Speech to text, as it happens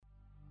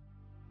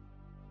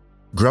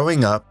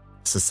Growing up,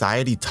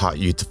 society taught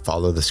you to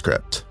follow the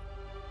script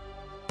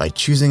by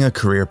choosing a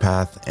career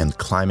path and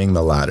climbing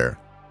the ladder.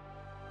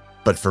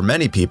 But for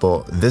many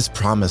people, this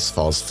promise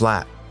falls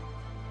flat.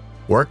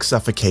 Work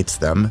suffocates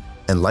them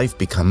and life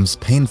becomes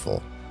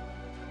painful.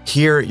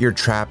 Here, you're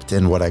trapped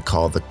in what I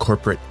call the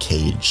corporate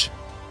cage.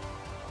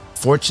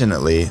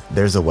 Fortunately,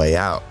 there's a way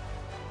out.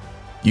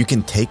 You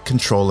can take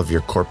control of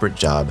your corporate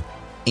job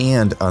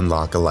and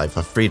unlock a life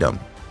of freedom.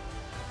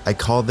 I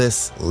call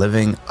this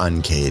living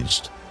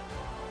uncaged.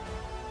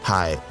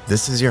 Hi,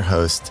 this is your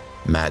host,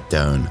 Matt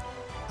Doan.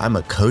 I'm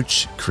a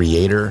coach,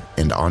 creator,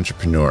 and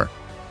entrepreneur.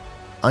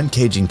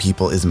 Uncaging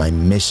people is my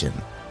mission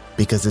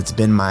because it's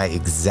been my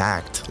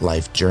exact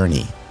life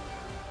journey.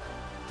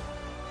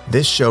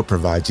 This show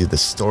provides you the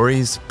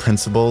stories,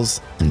 principles,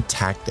 and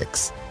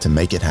tactics to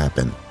make it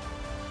happen.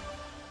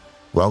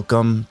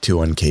 Welcome to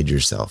Uncage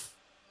Yourself.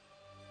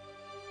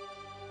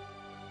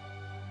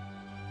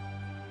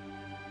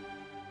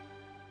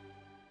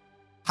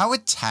 How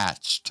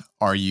attached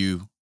are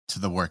you to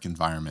the work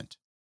environment?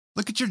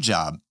 Look at your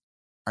job.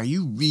 Are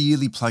you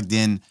really plugged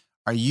in?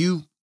 Are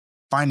you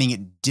finding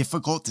it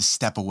difficult to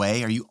step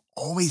away? Are you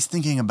always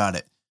thinking about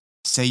it?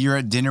 Say you're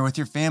at dinner with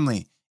your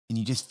family and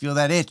you just feel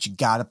that itch. You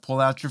got to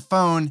pull out your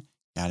phone,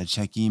 got to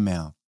check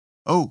email.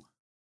 Oh,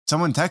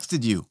 someone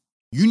texted you.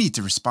 You need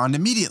to respond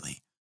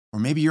immediately. Or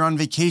maybe you're on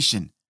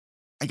vacation.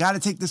 I got to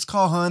take this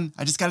call, hon.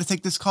 I just got to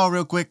take this call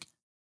real quick.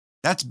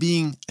 That's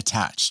being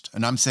attached.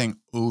 And I'm saying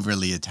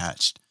overly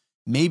attached.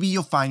 Maybe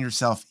you'll find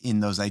yourself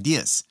in those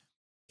ideas.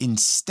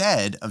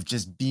 Instead of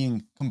just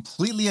being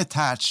completely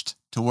attached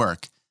to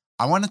work,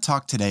 I want to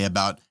talk today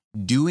about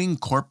doing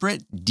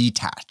corporate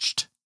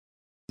detached.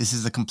 This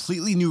is a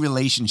completely new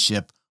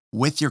relationship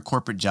with your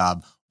corporate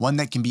job, one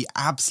that can be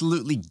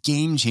absolutely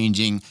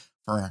game-changing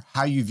for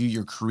how you view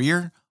your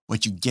career,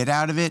 what you get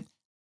out of it,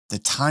 the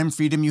time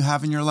freedom you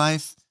have in your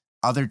life,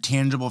 other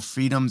tangible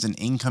freedoms and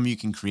income you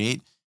can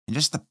create, and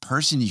just the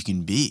person you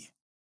can be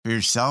for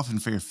yourself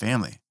and for your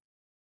family.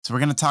 So we're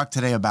going to talk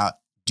today about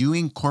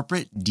doing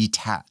corporate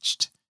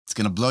detached. It's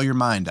going to blow your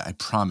mind, I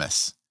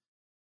promise.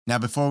 Now,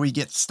 before we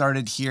get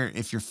started here,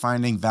 if you're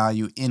finding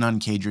value in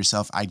Uncage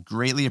Yourself, I'd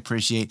greatly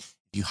appreciate if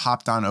you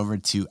hopped on over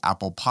to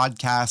Apple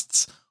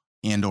Podcasts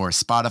and or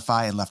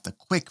Spotify and left a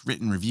quick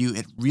written review.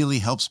 It really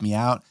helps me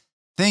out.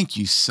 Thank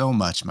you so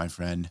much, my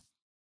friend.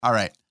 All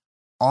right,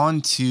 on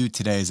to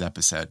today's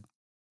episode.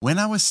 When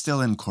I was still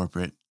in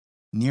corporate,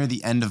 near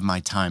the end of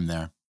my time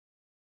there,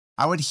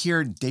 I would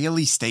hear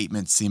daily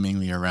statements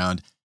seemingly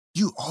around,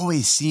 "You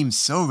always seem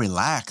so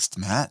relaxed,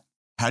 Matt.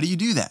 How do you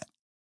do that?"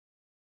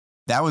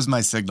 That was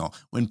my signal.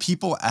 When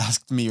people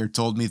asked me or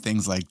told me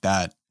things like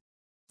that,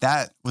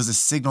 that was a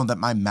signal that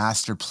my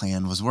master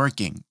plan was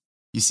working.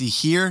 You see,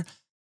 here,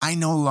 I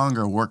no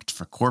longer worked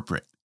for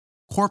corporate.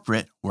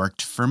 Corporate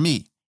worked for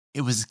me.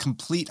 It was a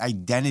complete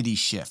identity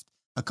shift,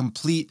 a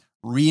complete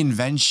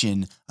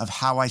reinvention of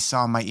how I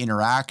saw my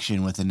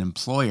interaction with an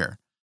employer.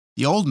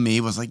 The old me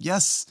was like,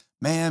 "Yes,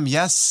 ma'am,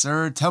 yes,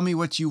 sir, tell me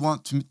what you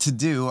want to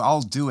do.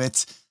 I'll do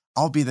it.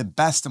 I'll be the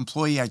best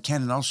employee I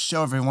can, and I'll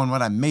show everyone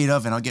what I'm made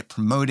of, and I'll get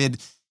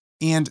promoted."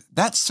 And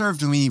that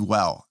served me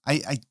well.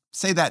 I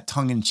say that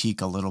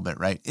tongue-in-cheek a little bit,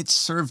 right? It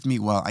served me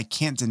well. I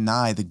can't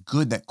deny the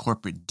good that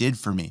corporate did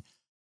for me,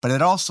 but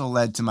it also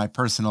led to my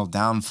personal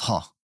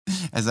downfall,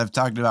 as I've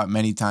talked about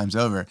many times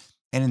over.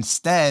 And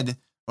instead,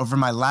 over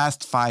my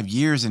last 5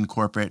 years in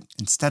corporate,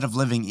 instead of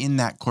living in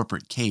that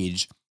corporate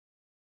cage,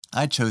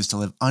 I chose to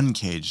live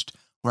uncaged,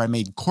 where I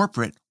made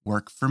corporate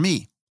work for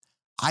me.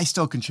 I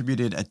still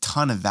contributed a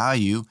ton of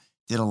value,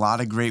 did a lot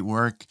of great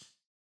work,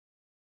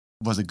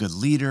 was a good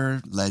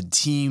leader, led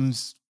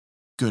teams,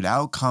 good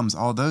outcomes,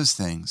 all those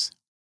things.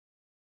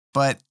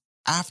 But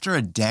after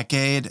a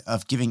decade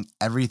of giving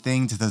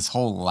everything to this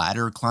whole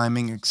ladder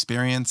climbing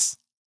experience,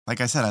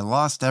 like I said, I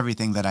lost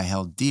everything that I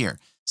held dear.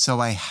 So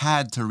I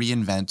had to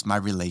reinvent my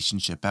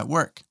relationship at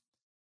work.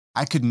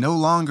 I could no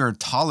longer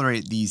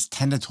tolerate these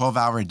 10 to 12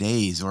 hour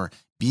days or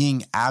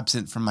being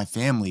absent from my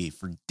family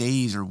for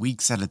days or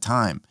weeks at a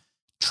time,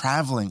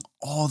 traveling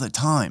all the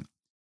time,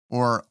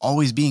 or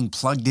always being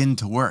plugged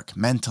into work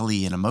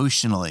mentally and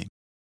emotionally.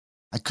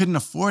 I couldn't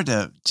afford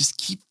to just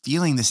keep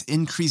feeling this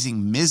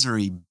increasing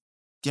misery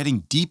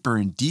getting deeper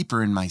and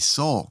deeper in my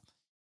soul.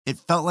 It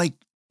felt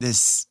like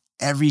this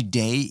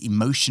everyday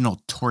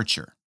emotional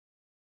torture.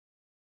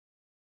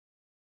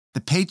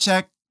 The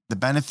paycheck, the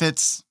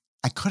benefits,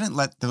 I couldn't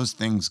let those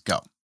things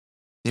go.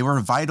 They were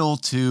vital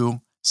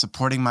to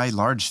supporting my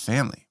large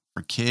family,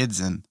 for kids,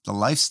 and the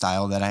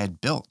lifestyle that I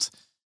had built.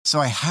 So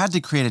I had to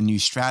create a new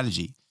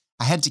strategy.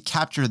 I had to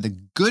capture the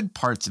good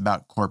parts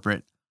about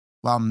corporate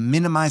while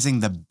minimizing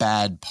the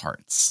bad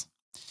parts.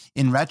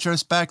 In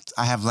retrospect,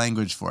 I have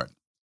language for it.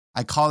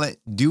 I call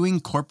it doing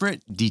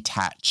corporate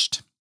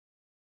detached.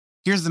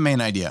 Here's the main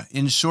idea.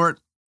 In short,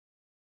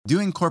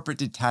 doing corporate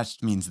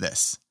detached means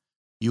this.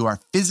 You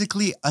are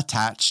physically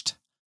attached,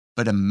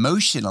 but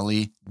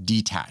emotionally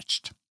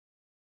detached.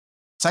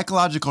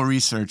 Psychological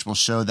research will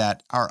show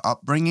that our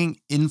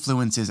upbringing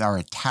influences our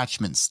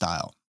attachment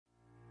style.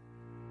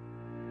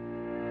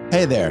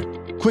 Hey there,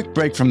 quick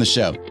break from the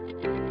show.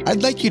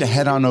 I'd like you to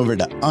head on over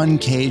to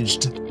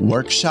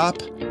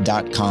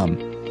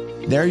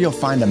uncagedworkshop.com. There you'll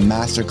find a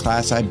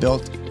masterclass I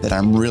built that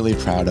I'm really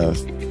proud of.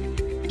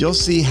 You'll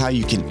see how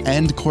you can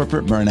end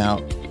corporate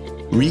burnout,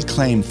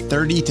 reclaim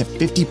 30 to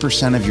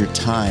 50% of your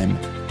time,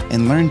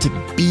 and learn to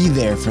be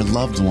there for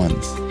loved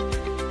ones.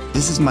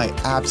 This is my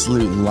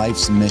absolute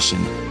life's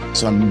mission,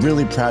 so I'm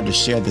really proud to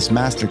share this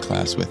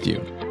masterclass with you.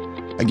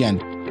 Again,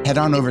 head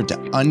on over to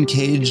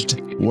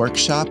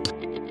uncagedworkshop.com.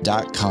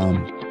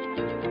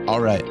 All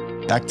right,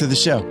 back to the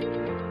show.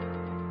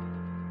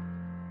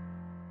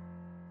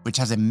 Which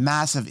has a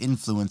massive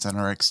influence on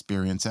our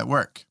experience at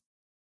work.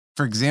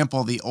 For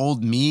example, the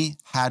old me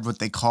had what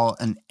they call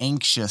an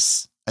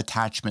anxious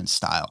attachment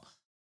style.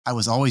 I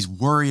was always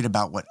worried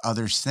about what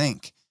others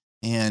think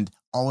and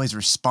always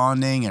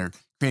responding or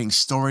creating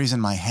stories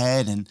in my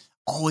head and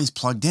always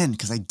plugged in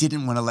because I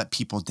didn't want to let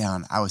people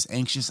down. I was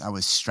anxious. I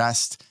was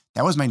stressed.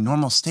 That was my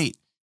normal state.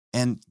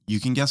 And you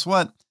can guess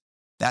what?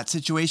 That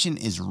situation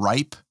is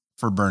ripe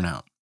for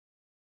burnout.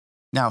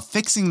 Now,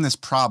 fixing this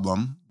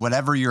problem,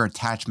 whatever your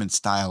attachment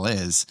style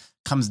is,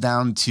 comes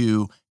down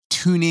to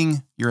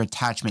tuning your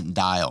attachment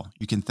dial.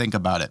 You can think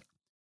about it.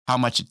 How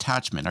much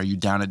attachment? Are you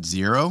down at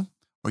 0?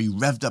 Or are you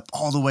revved up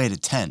all the way to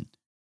 10?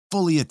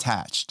 Fully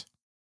attached.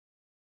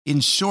 In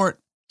short,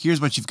 here's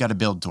what you've got to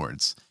build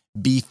towards.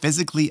 Be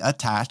physically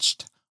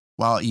attached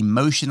while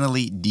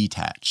emotionally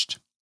detached.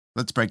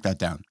 Let's break that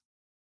down.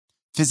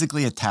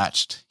 Physically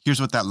attached.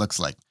 Here's what that looks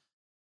like.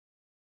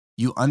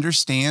 You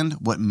understand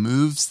what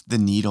moves the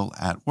needle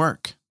at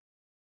work.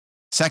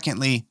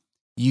 Secondly,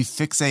 you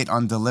fixate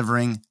on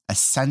delivering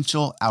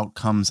essential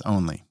outcomes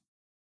only.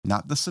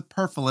 Not the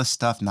superfluous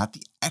stuff, not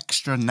the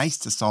extra nice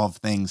to solve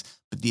things,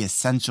 but the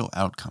essential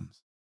outcomes.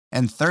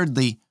 And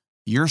thirdly,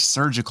 you're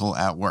surgical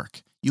at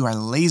work. You are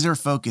laser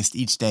focused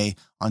each day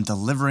on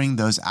delivering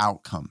those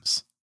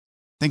outcomes.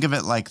 Think of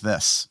it like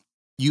this.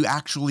 You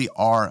actually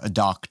are a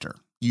doctor.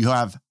 You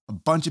have a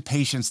bunch of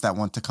patients that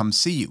want to come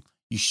see you.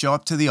 You show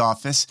up to the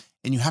office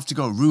and you have to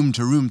go room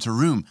to room to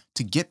room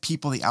to get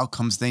people the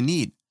outcomes they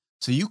need.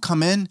 So you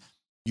come in,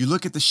 you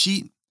look at the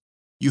sheet,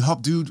 you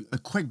help do a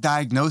quick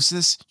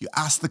diagnosis, you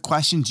ask the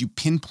questions, you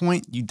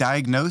pinpoint, you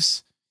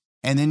diagnose,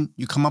 and then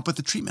you come up with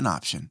a treatment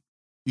option.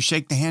 You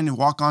shake the hand and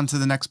walk on to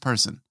the next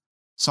person.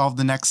 Solve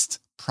the next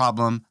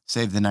problem,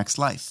 save the next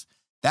life.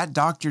 That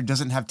doctor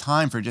doesn't have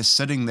time for just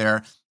sitting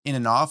there in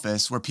an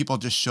office where people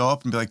just show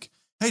up and be like,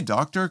 hey,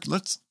 doctor,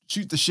 let's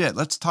shoot the shit.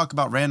 Let's talk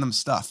about random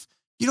stuff.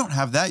 You don't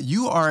have that.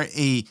 You are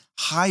a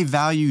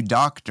high-value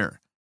doctor,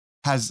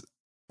 has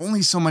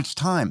only so much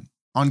time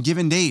on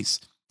given days.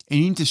 And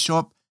you need to show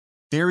up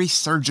very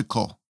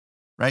surgical,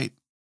 right?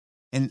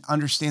 And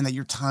understand that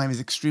your time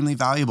is extremely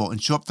valuable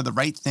and show up for the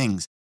right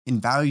things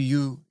and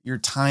value your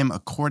time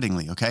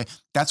accordingly, okay?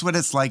 That's what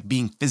it's like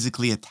being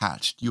physically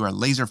attached. You are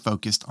laser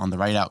focused on the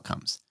right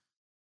outcomes.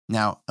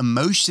 Now,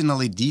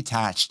 emotionally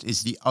detached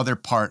is the other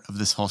part of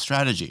this whole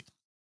strategy.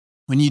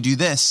 When you do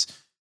this,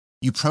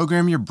 you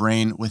program your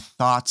brain with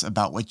thoughts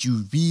about what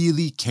you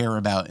really care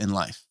about in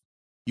life.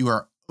 You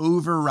are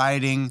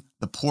overriding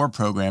the poor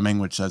programming,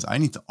 which says, I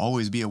need to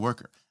always be a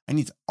worker. I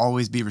need to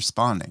always be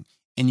responding.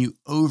 And you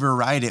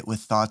override it with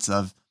thoughts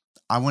of,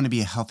 I want to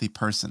be a healthy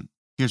person.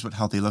 Here's what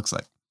healthy looks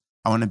like.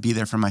 I want to be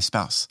there for my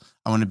spouse.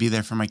 I want to be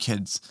there for my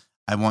kids.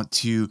 I want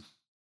to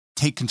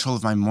take control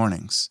of my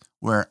mornings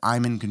where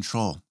I'm in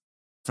control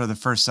for the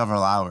first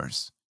several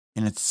hours.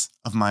 And it's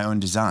of my own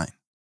design.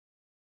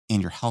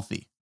 And you're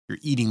healthy. You're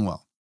eating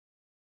well.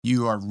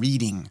 You are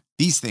reading.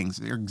 These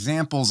things are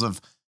examples of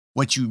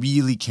what you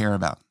really care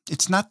about.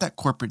 It's not that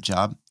corporate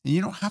job. And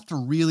you don't have to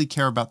really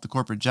care about the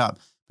corporate job,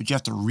 but you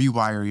have to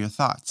rewire your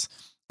thoughts.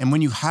 And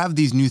when you have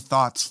these new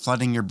thoughts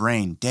flooding your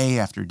brain day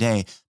after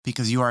day,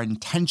 because you are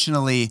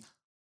intentionally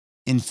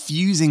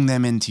infusing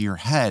them into your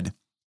head,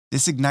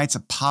 this ignites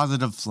a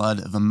positive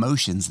flood of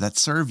emotions that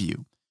serve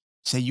you.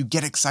 Say you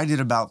get excited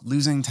about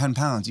losing 10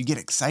 pounds. You get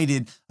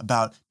excited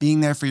about being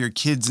there for your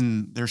kids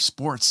and their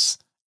sports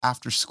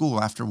after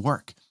school, after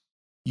work.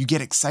 You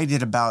get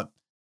excited about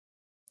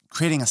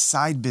creating a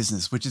side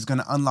business, which is going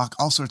to unlock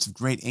all sorts of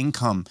great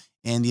income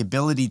and the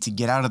ability to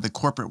get out of the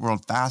corporate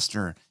world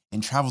faster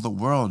and travel the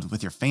world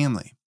with your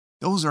family.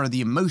 Those are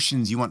the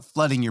emotions you want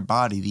flooding your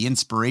body, the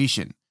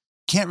inspiration.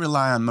 Can't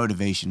rely on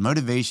motivation.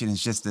 Motivation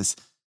is just this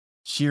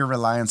sheer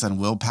reliance on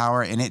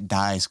willpower, and it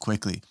dies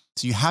quickly.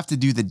 So you have to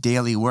do the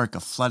daily work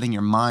of flooding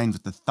your mind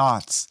with the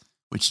thoughts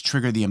which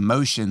trigger the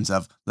emotions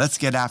of, let's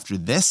get after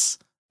this,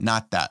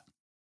 not that.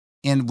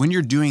 And when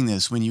you're doing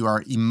this, when you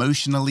are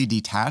emotionally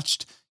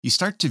detached, you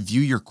start to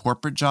view your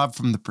corporate job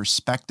from the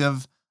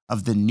perspective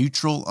of the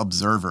neutral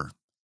observer.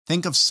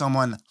 Think of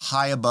someone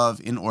high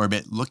above in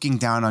orbit looking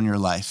down on your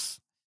life.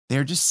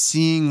 They're just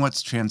seeing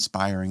what's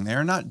transpiring.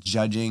 They're not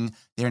judging.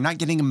 They're not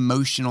getting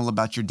emotional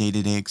about your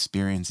day-to-day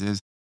experiences.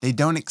 They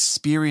don't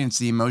experience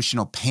the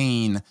emotional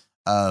pain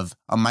of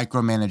a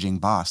micromanaging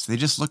boss. They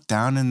just look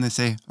down and they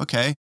say,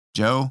 okay,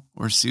 Joe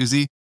or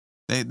Susie,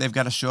 they've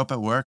got to show up at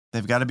work.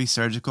 They've got to be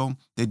surgical.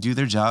 They do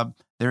their job.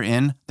 They're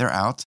in, they're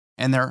out.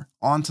 and they're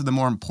on to the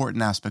more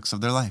important aspects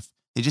of their life.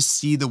 They just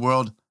see the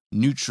world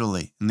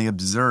neutrally and they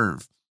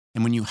observe.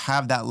 And when you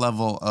have that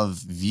level of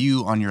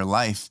view on your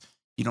life,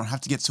 you don't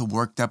have to get so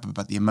worked up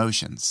about the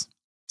emotions.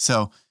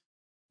 So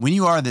when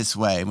you are this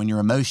way, when you're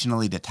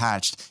emotionally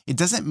detached, it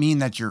doesn't mean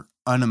that you're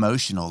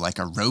unemotional like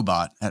a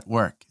robot at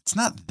work. It's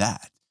not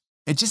that.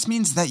 It just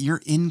means that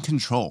you're in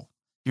control.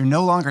 You're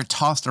no longer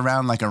tossed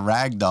around like a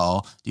rag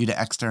doll due to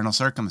external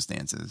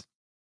circumstances.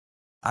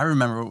 I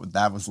remember what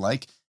that was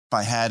like. If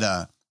I had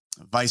a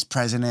vice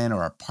president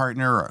or a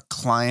partner or a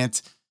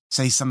client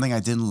say something I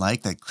didn't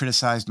like that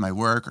criticized my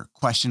work or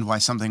questioned why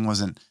something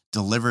wasn't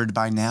delivered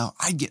by now,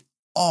 I'd get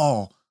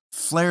all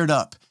flared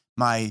up.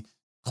 My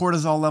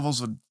cortisol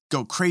levels would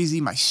go crazy,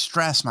 my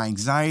stress, my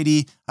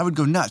anxiety, I would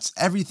go nuts.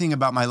 Everything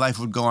about my life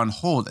would go on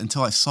hold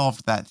until I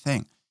solved that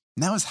thing.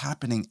 And that was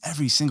happening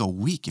every single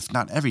week, if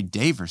not every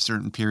day for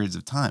certain periods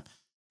of time.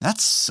 That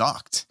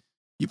sucked.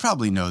 You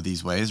probably know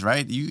these ways,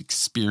 right? You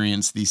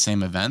experience these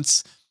same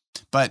events.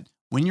 But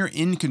when you're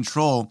in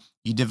control,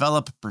 you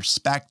develop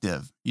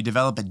perspective. You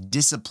develop a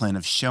discipline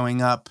of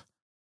showing up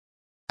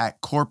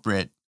at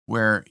corporate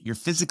where you're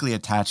physically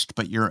attached,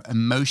 but you're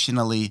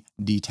emotionally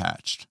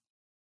detached.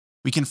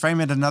 We can frame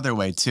it another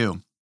way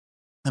too.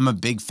 I'm a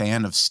big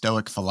fan of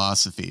Stoic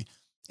philosophy,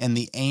 and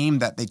the aim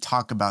that they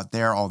talk about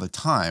there all the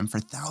time for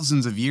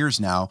thousands of years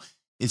now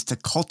is to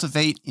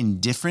cultivate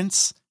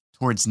indifference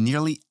towards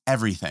nearly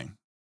everything.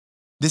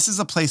 This is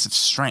a place of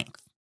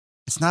strength.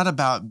 It's not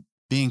about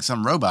being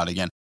some robot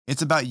again.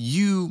 It's about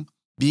you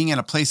being in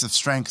a place of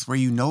strength where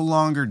you no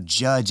longer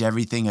judge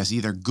everything as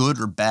either good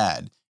or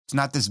bad. It's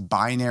not this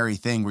binary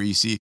thing where you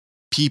see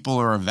people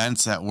or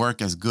events at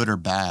work as good or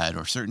bad,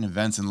 or certain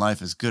events in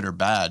life as good or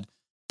bad.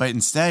 But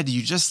instead,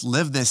 you just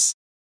live this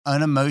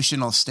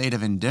unemotional state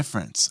of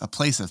indifference, a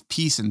place of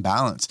peace and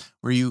balance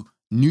where you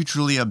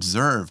neutrally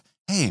observe,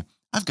 hey,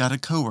 I've got a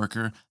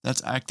coworker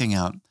that's acting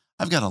out.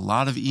 I've got a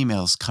lot of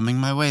emails coming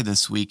my way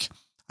this week.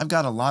 I've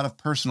got a lot of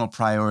personal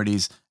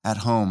priorities at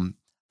home.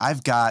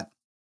 I've got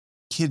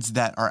kids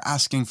that are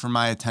asking for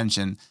my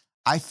attention.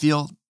 I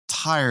feel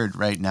tired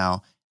right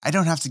now. I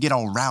don't have to get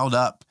all riled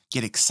up,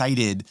 get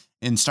excited,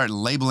 and start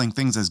labeling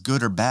things as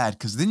good or bad,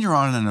 because then you're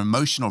on an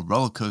emotional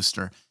roller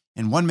coaster.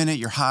 And 1 minute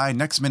you're high,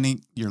 next minute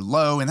you're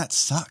low, and that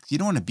sucks. You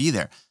don't want to be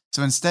there.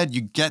 So instead,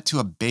 you get to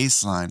a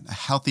baseline, a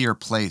healthier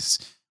place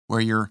where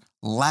you're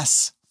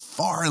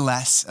far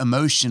less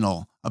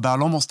emotional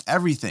about almost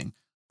everything,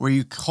 where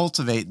you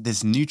cultivate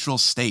this neutral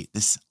state,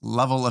 this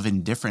level of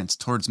indifference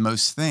towards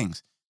most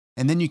things.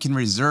 And then you can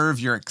reserve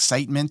your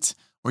excitement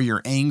or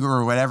your anger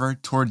or whatever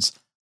towards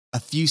a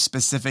few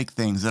specific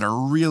things that are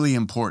really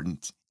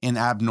important and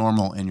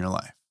abnormal in your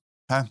life.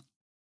 Okay?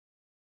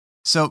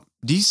 So,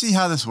 do you see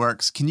how this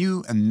works? Can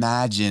you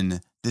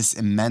imagine this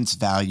immense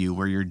value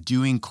where you're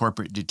doing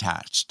corporate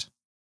detached?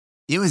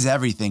 It was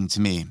everything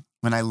to me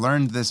when I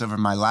learned this over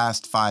my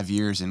last 5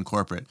 years in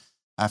corporate.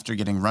 After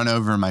getting run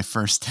over my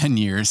first 10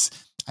 years,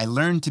 I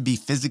learned to be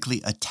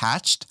physically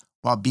attached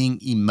while being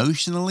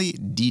emotionally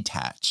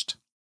detached.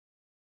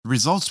 The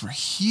results were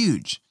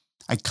huge.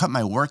 I cut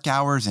my work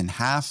hours in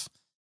half.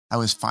 I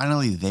was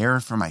finally there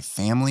for my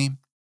family.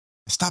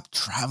 I stopped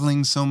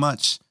traveling so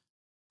much.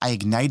 I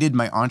ignited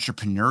my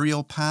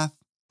entrepreneurial path,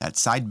 that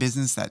side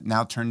business that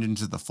now turned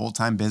into the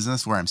full-time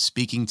business where I'm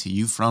speaking to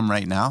you from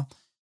right now.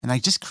 And I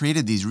just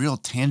created these real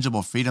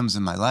tangible freedoms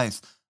in my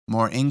life,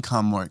 more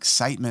income, more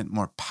excitement,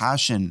 more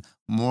passion,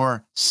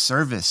 more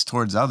service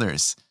towards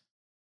others.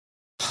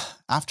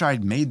 After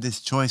I'd made this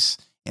choice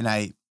and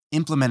I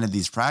implemented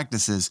these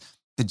practices,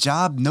 the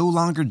job no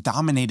longer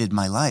dominated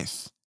my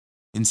life.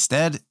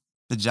 Instead,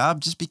 the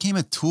job just became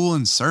a tool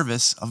in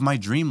service of my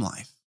dream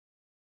life.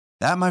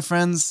 That, my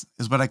friends,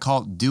 is what I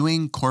call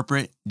doing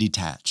corporate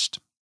detached.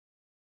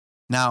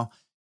 Now,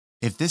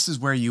 if this is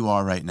where you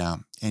are right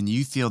now and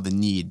you feel the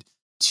need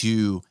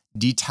to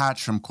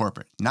detach from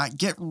corporate, not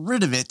get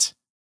rid of it,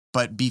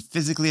 but be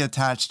physically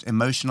attached,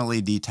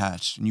 emotionally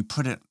detached, and you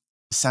put it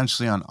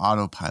essentially on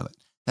autopilot,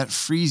 that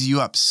frees you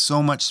up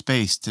so much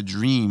space to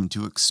dream,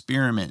 to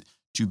experiment,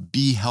 to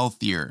be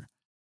healthier,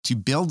 to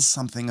build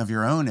something of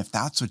your own if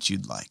that's what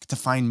you'd like, to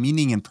find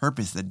meaning and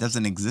purpose that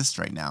doesn't exist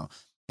right now.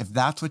 If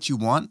that's what you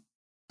want,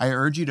 I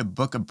urge you to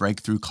book a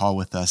breakthrough call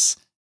with us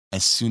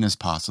as soon as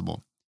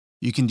possible.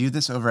 You can do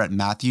this over at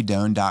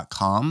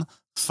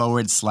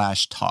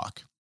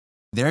matthewdoan.com/talk.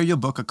 There you'll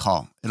book a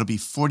call. It'll be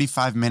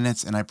 45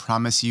 minutes, and I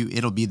promise you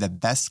it'll be the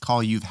best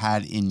call you've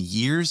had in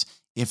years,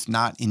 if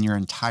not in your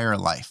entire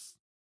life.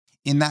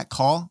 In that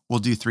call, we'll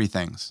do 3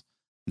 things.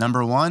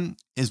 Number 1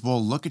 is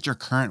we'll look at your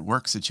current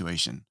work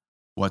situation.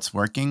 What's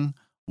working,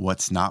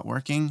 what's not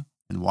working,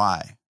 and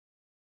why.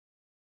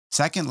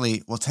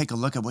 Secondly, we'll take a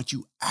look at what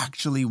you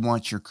actually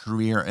want your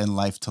career and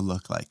life to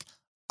look like.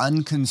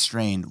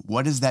 Unconstrained,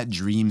 what is that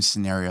dream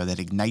scenario that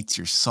ignites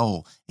your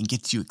soul and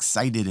gets you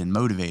excited and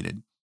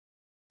motivated?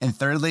 And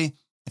thirdly,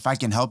 if I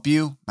can help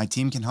you, my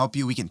team can help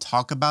you, we can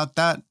talk about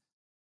that.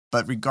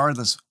 But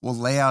regardless, we'll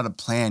lay out a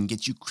plan,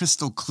 get you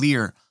crystal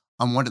clear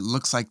on what it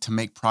looks like to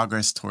make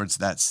progress towards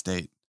that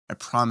state. I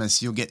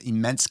promise you'll get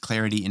immense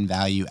clarity and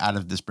value out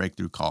of this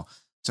breakthrough call.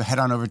 So head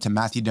on over to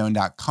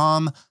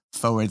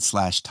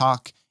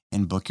matthewdoan.com/talk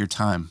and book your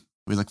time.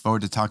 We look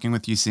forward to talking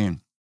with you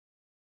soon.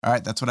 All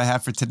right, that's what I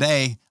have for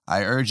today.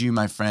 I urge you,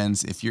 my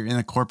friends, if you're in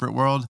the corporate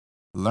world,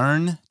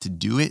 learn to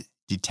do it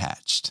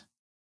detached.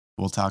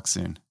 We'll talk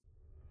soon.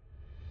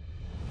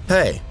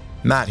 Hey,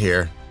 Matt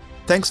here.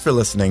 Thanks for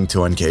listening to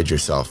Uncage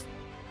Yourself.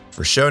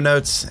 For show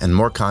notes and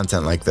more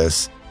content like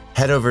this,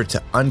 head over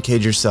to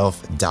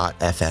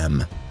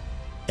uncageyourself.fm.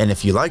 And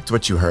if you liked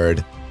what you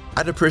heard,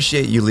 I'd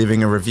appreciate you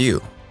leaving a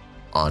review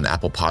on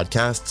Apple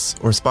Podcasts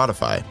or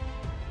Spotify.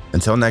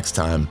 Until next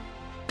time,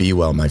 be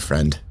well, my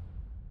friend.